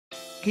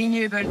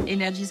renewable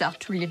energies are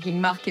truly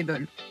remarkable.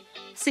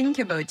 Think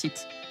about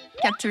it.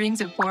 Capturing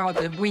the power of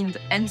the wind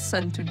and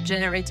sun to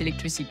generate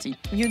electricity.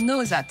 You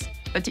know that,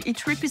 but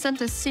it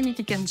represents a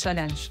significant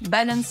challenge,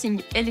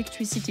 balancing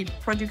electricity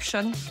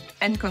production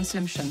and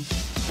consumption.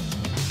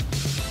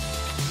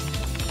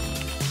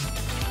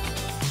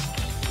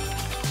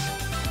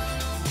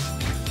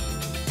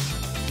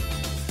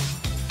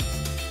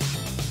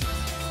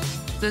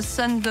 The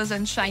sun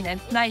doesn't shine at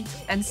night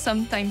and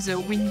sometimes the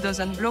wind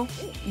doesn't blow.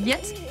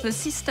 Yet, the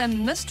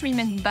system must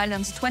remain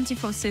balanced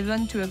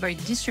 24/7 to avoid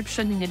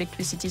disruption in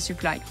electricity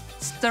supply.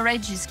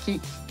 Storage is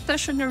key.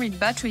 Stationary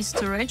battery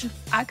storage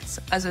acts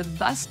as a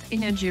vast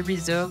energy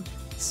reserve,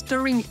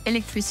 storing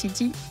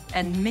electricity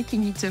and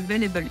making it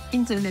available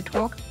in the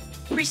network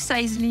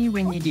precisely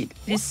when needed.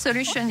 This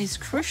solution is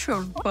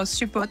crucial for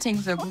supporting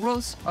the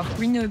growth of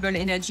renewable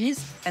energies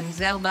and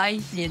thereby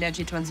the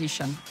energy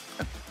transition,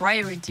 a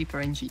priority for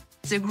ENGIE.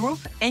 The group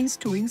aims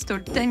to install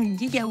 10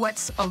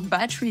 gigawatts of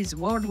batteries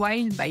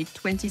worldwide by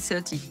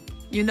 2030.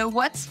 You know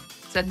what?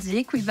 That's the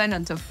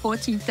equivalent of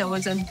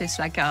 40,000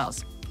 Tesla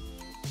cars.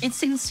 It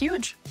seems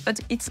huge,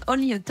 but it's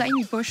only a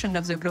tiny portion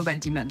of the global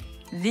demand.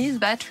 These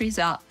batteries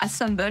are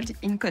assembled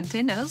in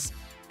containers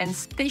and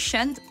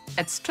stationed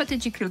at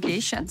strategic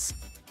locations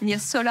near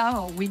solar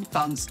or wind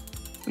farms.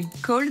 We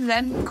call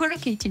them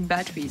co-located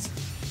batteries.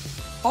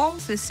 Or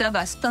they serve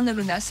as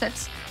standalone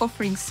assets,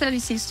 offering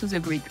services to the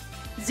grid.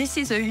 This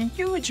is a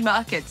huge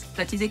market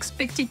that is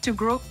expected to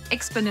grow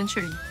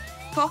exponentially.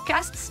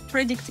 Forecasts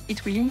predict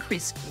it will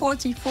increase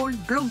 40-fold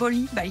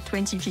globally by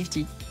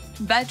 2050.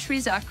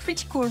 Batteries are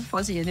critical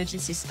for the energy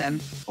system,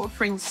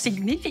 offering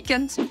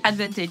significant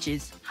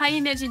advantages: high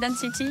energy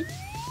density,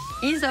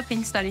 ease of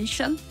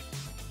installation,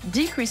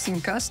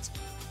 decreasing cost,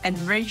 and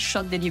very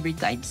short delivery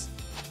times.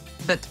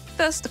 But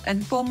first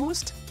and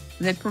foremost,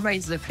 they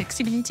provide the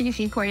flexibility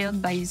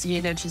required by the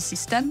energy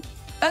system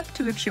up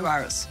to a few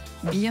hours.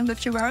 Beyond a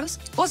few hours,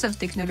 other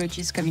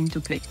technologies come into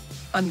play.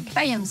 On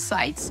client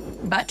sides,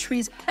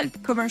 batteries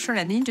help commercial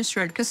and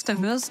industrial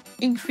customers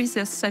increase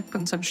their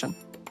self-consumption.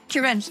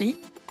 Currently,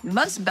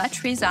 most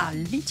batteries are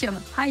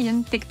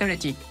lithium-ion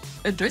technology.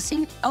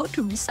 Addressing how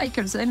to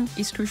recycle them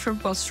is crucial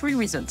for 3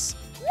 reasons: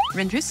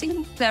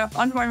 reducing their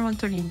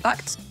environmental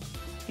impact,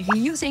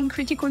 reusing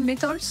critical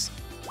metals,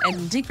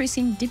 and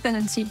decreasing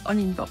dependency on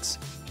imports.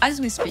 As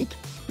we speak,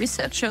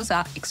 researchers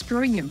are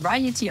exploring a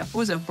variety of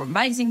other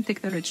promising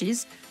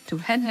technologies to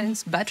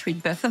enhance battery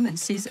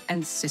performances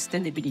and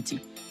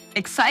sustainability.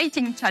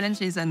 Exciting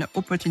challenges and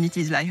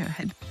opportunities lie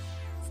ahead.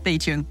 Stay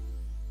tuned.